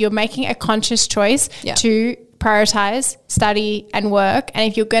lot, you're making a conscious choice to prioritize study and work. And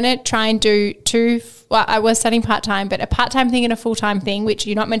if you're going to try and do I was studying part-time, but a part-time thing and a full-time thing, which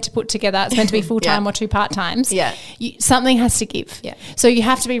you're not meant to put together, it's meant to be full-time or 2 part-times. Something has to give. So you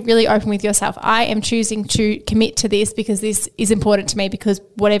have to be really open with yourself. I am choosing to commit to this because this is important to me, because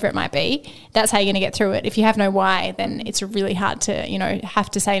whatever it might be, that's how you're going to get through it. If you have no why, then it's really hard to, you know,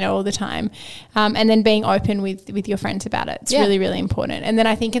 have to say no all the time. And then being open with your friends about it. It's really, really important. And then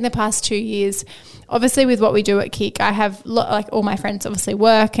I think in the past 2 years, obviously with what we do at Kick, I have like all my friends obviously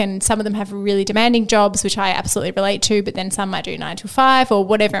work, and some of them have really demanding jobs, which I absolutely relate to, but then some might do 9 to 5 or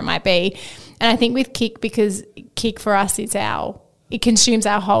whatever it might be. And I think with Kick, because Kick for us is it consumes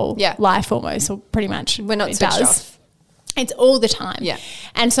our whole life almost, or pretty much. We're not switched off. It's all the time.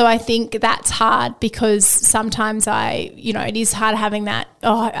 And so I think that's hard, because sometimes it is hard having that.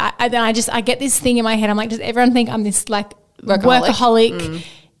 I get this thing in my head. I'm like, does everyone think I'm this like workaholic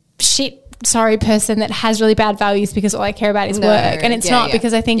person that has really bad values because all I care about is work? And it's not,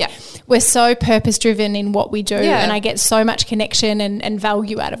 because I think we're so purpose driven in what we do, and I get so much connection and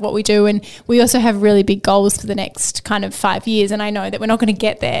value out of what we do. And we also have really big goals for the next kind of 5 years, and I know that we're not going to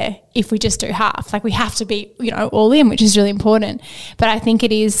get there if we just do half. Like, we have to be, you know, all in, which is really important. But I think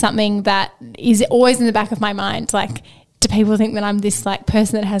it is something that is always in the back of my mind, like, do people think that I'm this like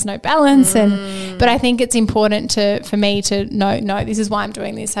person that has no balance? But I think it's important for me to know, no, this is why I'm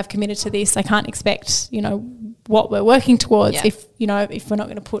doing this. I've committed to this. I can't expect, you know, what we're working towards if we're not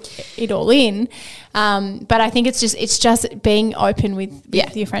going to put it all in. But I think it's just being open with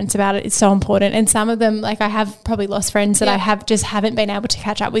your friends about it. It's so important. And some of them, like, I have probably lost friends that I haven't been able to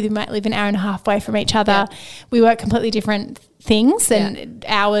catch up with. We might live an hour and a half away from each other. We work completely different things and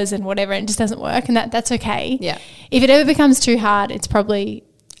hours and whatever, and it just doesn't work, and that's okay. If it ever becomes too hard, it's probably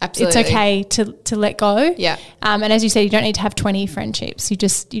it's okay to let go. And as you said, you don't need to have 20 friendships. You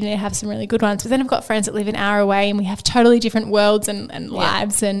need to have some really good ones. But then I've got friends that live an hour away, and we have totally different worlds and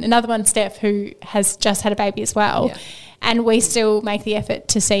lives. And another one, Steph, who has just had a baby as well. And we still make the effort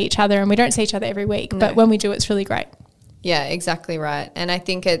to see each other, and we don't see each other every week, but when we do, it's really great. Yeah, exactly right. And I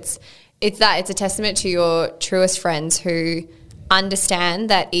think it's a testament to your truest friends who understand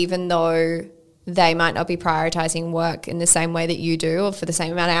that even though they might not be prioritizing work in the same way that you do, or for the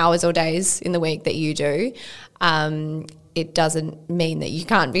same amount of hours or days in the week that you do, it doesn't mean that you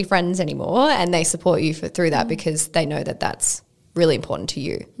can't be friends anymore, and they support you through that because they know that that's really important to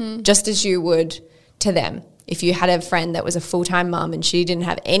you, just as you would to them. If you had a friend that was a full-time mum and she didn't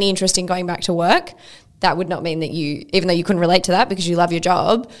have any interest in going back to work, that would not mean that you, even though you couldn't relate to that because you love your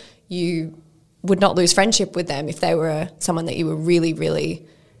job, you would not lose friendship with them if they were someone that you were really, really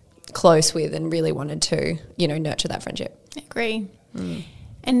close with and really wanted to, you know, nurture that friendship. I agree.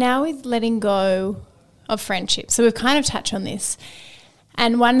 And now with letting go of friendship, so we've kind of touched on this,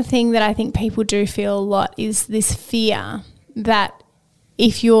 and one thing that I think people do feel a lot is this fear that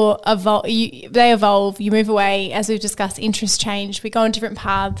if they evolve, you move away, as we've discussed, interests change, we go on different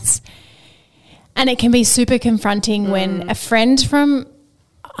paths, and it can be super confronting when a friend from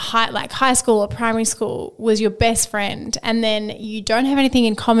high school or primary school was your best friend, and then you don't have anything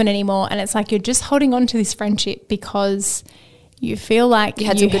in common anymore, and it's like you're just holding on to this friendship because you feel like you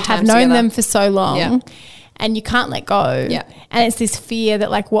have known them for so long and you can't let go. And it's this fear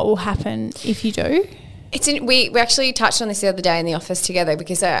that, like, what will happen if you do? We actually touched on this the other day in the office together,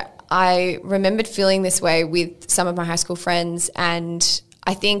 because I remembered feeling this way with some of my high school friends, and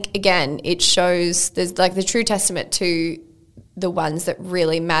I think, again, it shows there's like the true testament to the ones that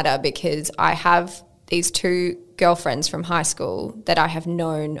really matter, because I have these 2 girlfriends from high school that I have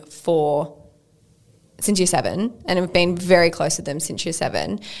known for since year 7, and have been very close with them since year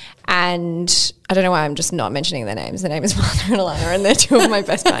 7. And I don't know why I'm just not mentioning their names. Their name is Martha and Alana, and they're 2 of my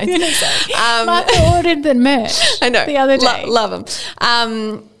best mates. Martha ordered the merch I know. the other day. Love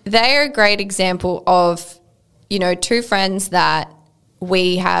them. They are a great example of, 2 friends that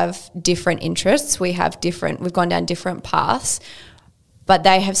we have different interests. We've gone down different paths, but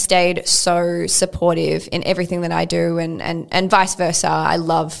they have stayed so supportive in everything that I do, and vice versa. I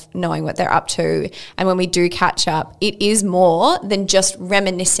love knowing what they're up to. And when we do catch up, it is more than just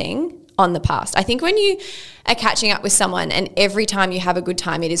reminiscing on the past. I think when you are catching up with someone and every time you have a good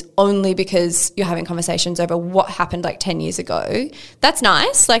time, it is only because you're having conversations over what happened like 10 years ago. That's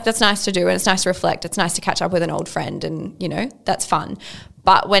nice. Like, that's nice to do, and it's nice to reflect. It's nice to catch up with an old friend, and, that's fun.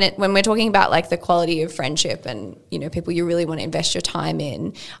 But when we're talking about like the quality of friendship and, people you really want to invest your time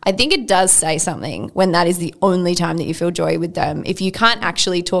in, I think it does say something when that is the only time that you feel joy with them. If you can't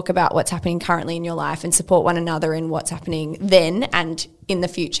actually talk about what's happening currently in your life and support one another in what's happening then and in the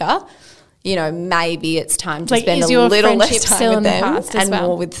future, maybe it's time to spend a little less time with them and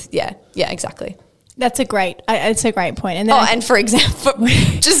more with, yeah, exactly. It's a great point. And then and for example,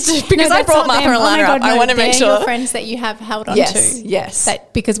 just because I brought Martha and Alana up, I want to make sure your friends that you have held on to. Yes.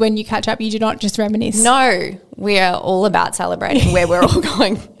 Because when you catch up, you do not just reminisce. No, we are all about celebrating where we're all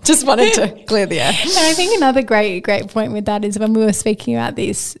going. Just wanted to clear the air. And I think another great point with that is when we were speaking about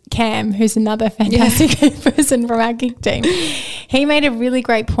this, Cam, who's another fantastic person from our gig team, he made a really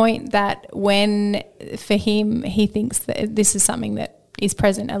great point that when, for him, he thinks that this is something that is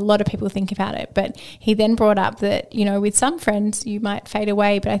present. A lot of people think about it, but he then brought up that, with some friends you might fade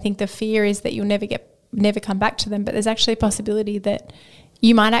away, but I think the fear is that you'll never come back to them. But there's actually a possibility that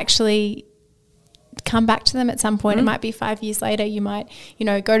you might actually come back to them at some point. It might be 5 years later. You might,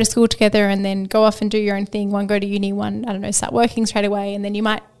 go to school together and then go off and do your own thing. One go to uni, one, I don't know, start working straight away, and then you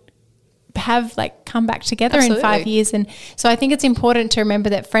might have come back together in 5 years. And so I think it's important to remember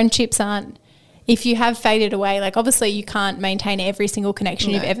that friendships aren't, if you have faded away, obviously you can't maintain every single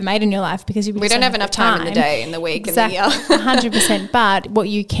connection you've ever made in your life because we don't have enough time in the day, in the week, exactly, in the year. 100%. But what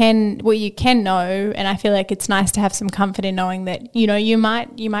you can know, and I feel like it's nice to have some comfort in knowing that you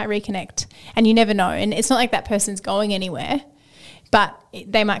might reconnect, and you never know. And it's not like that person's going anywhere, but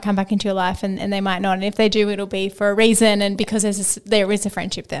they might come back into your life, and they might not. And if they do, it'll be for a reason, and because there is a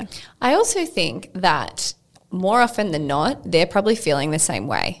friendship there. I also think that more often than not, they're probably feeling the same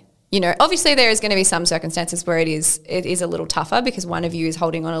way. Obviously there is going to be some circumstances where it is a little tougher because one of you is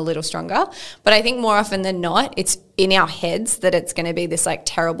holding on a little stronger. But I think more often than not, it's in our heads that it's going to be this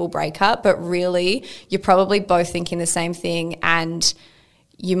terrible breakup. But really, you're probably both thinking the same thing, and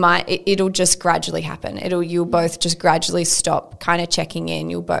it'll just gradually happen. You'll both just gradually stop kind of checking in.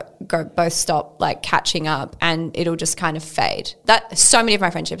 You'll both stop catching up, and it'll just kind of fade. That so many of my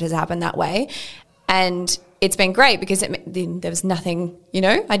friendships has happened that way, and it's been great because there was nothing,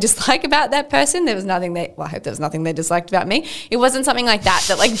 I dislike about that person. There was nothing I hope there was nothing they disliked about me. It wasn't something like that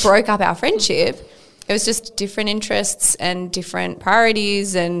broke up our friendship. It was just different interests and different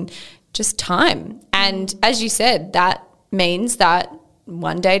priorities and just time. And as you said, that means that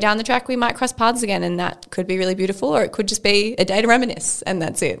one day down the track we might cross paths again, and that could be really beautiful, or it could just be a day to reminisce, and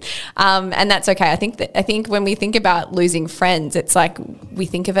that's it. And that's okay. I think when we think about losing friends, it's we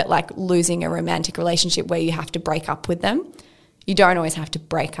think of it like losing a romantic relationship where you have to break up with them. You don't always have to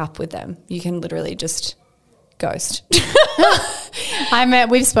break up with them. You can literally just ghost.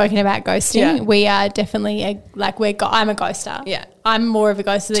 We've spoken about ghosting. Yeah. We are definitely I'm a ghoster. Yeah, I'm more of a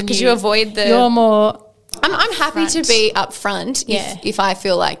ghoster than you. Because you avoid the. You're more. I'm happy to be upfront if I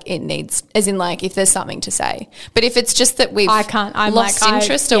feel like it needs, as in if there's something to say. But if it's just that I'm lost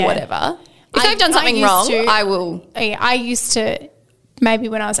interest or whatever, if I've done something wrong, I will. I used to, maybe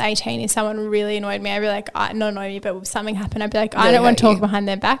when I was 18, if someone really annoyed me, I'd be not annoy me, but if something happened, I'd be like, I don't want to talk behind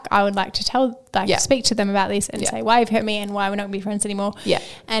their back. I would like to speak to them about this and say why you've hurt me and why we're not going to be friends anymore. Yeah.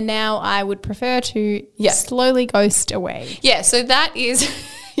 And now I would prefer to slowly ghost away. Yeah, so that is...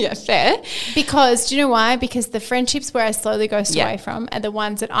 Yeah, fair. Because, do you know why? Because the friendships where I slowly ghost away from are the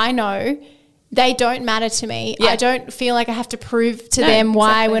ones that I know they don't matter to me. Yeah. I don't feel like I have to prove to them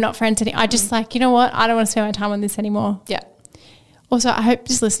why we're not friends anymore. I just you know what? I don't want to spend my time on this anymore. Yeah. Also, I hope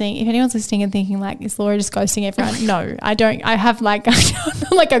just listening, if anyone's listening and thinking is Laura just ghosting everyone? No, I don't. I have I'm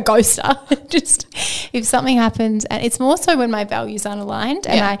not a ghoster. Just if something happens, and it's more so when my values aren't aligned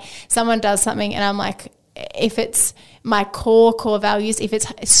and someone does something and I'm if it's my core values, if it's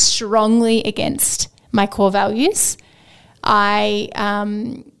strongly against my core values, I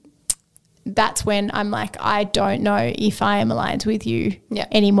that's when I'm like, I don't know if I am aligned with you Yeah.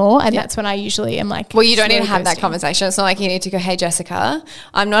 anymore. And that's when I usually am like, well, you don't need to slow have that ghosting. conversation. It's not like you need to go, hey, Jessica,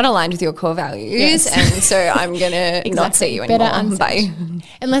 I'm not aligned with your core values. And so I'm going to not see you Better anymore. Bye.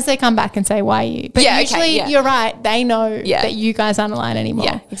 Unless they come back and say, why are you? But Yeah, okay, usually yeah. you're right. They know Yeah. that you guys aren't aligned anymore.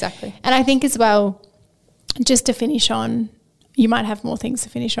 Yeah, exactly. And I think as well, just to finish on, you might have more things to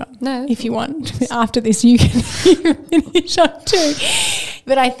finish on. No. If you want. After this, you can finish on too.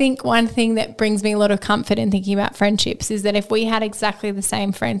 But I think one thing that brings me a lot of comfort in thinking about friendships is that if we had exactly the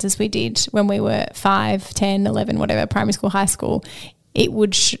same friends as we did when we were 5, 10, 11, whatever, primary school, high school, it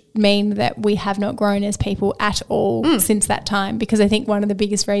would mean that we have not grown as people at all since that time. Because I think one of the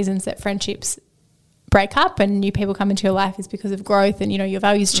biggest reasons that friendships break up and new people come into your life is because of growth and, you know, your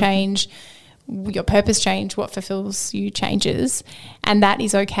values change, your purpose change, what fulfills you changes, and that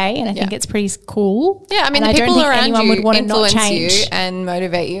is okay. And I think it's pretty cool. Yeah, I mean, and the people around anyone you would want to not influence change. you and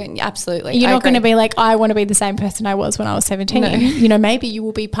motivate you. And absolutely. You're I not going to agree. be like, I want to be the same person I was when I was 17. No. You know, maybe you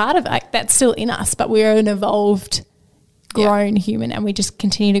will be part of it. That's still in us, but we're an evolved, grown human, and we just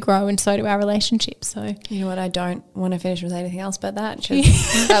continue to grow, and so do our relationships. So You know what? I don't want to finish with anything else but that.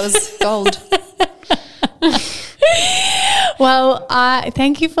 'Cause that was gold. well,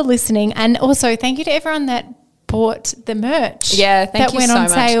 thank you for listening, and also thank you to everyone that bought the merch. Yeah, thank that you went so on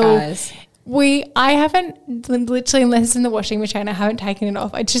much, sale. guys. I haven't, literally, unless it's in the washing machine, I haven't taken it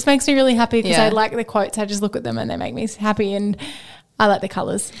off. It just makes me really happy because Yeah. I like the quotes. I just look at them and they make me happy, and I like the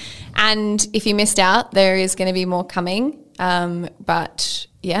colours. And if you missed out, there is going to be more coming. But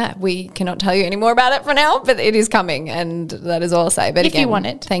yeah, we cannot tell you any more about it for now, but it is coming, and that is all I'll say. But If you want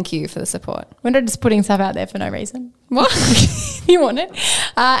it. thank you for the support. We're not just putting stuff out there for no reason. What? If you want it.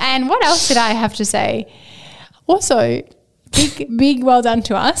 And what else did I have to say? Also, big well done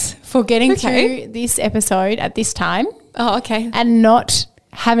to us for getting through this episode at this time Oh, okay. and not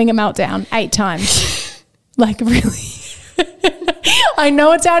having a meltdown 8 times. Like, really. I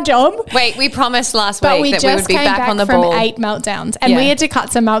know it's our job. Wait, we promised last But week we that just we would be came back on the from ball. 8 meltdowns, and Yeah. we had to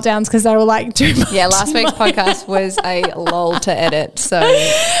cut some meltdowns because they were like too much. Yeah, last week's podcast was a lull to edit. So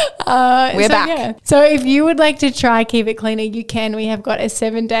we're back. Yeah. So if you would like to try Keep It Cleaner, you can. We have got a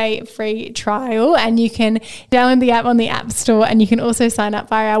 7-day free trial, and you can download the app on the App Store, and you can also sign up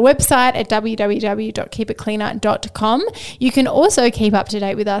via our website at www.keepitcleaner.com. You can also keep up to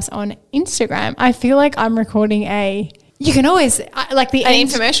date with us on Instagram. I feel like I'm recording you can always like the An end-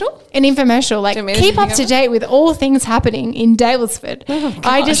 infomercial? An infomercial, like Do you want me to keep up hang to over? date with all things happening in Daylesford.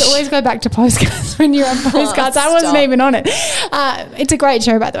 I just always go back to postcards when you're on postcards. I wasn't stop. even on it. It's a great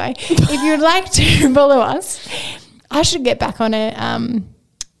show, by the way. If you'd like to follow us, I should get back on it.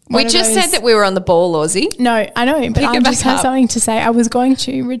 We just said that we were on the ball, Aussie. No, I know, but Pick I it just back have up. something to say. I was going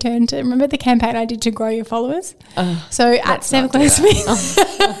to return to, remember the campaign I did to grow your followers? So at Steph not do Smith,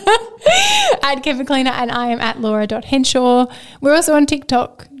 at Kevin Cleaner, and I am at Laura.Henshaw. We're also on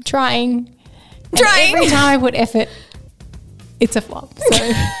TikTok, trying. And every time I put effort, it's a flop.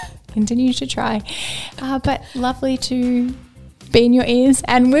 So continue to try. But lovely to be in your ears,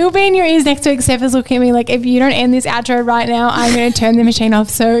 and we'll be in your ears next week. Steph is looking at me like, if you don't end this outro right now, I'm going to turn the machine off.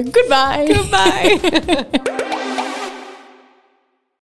 So goodbye. Bye.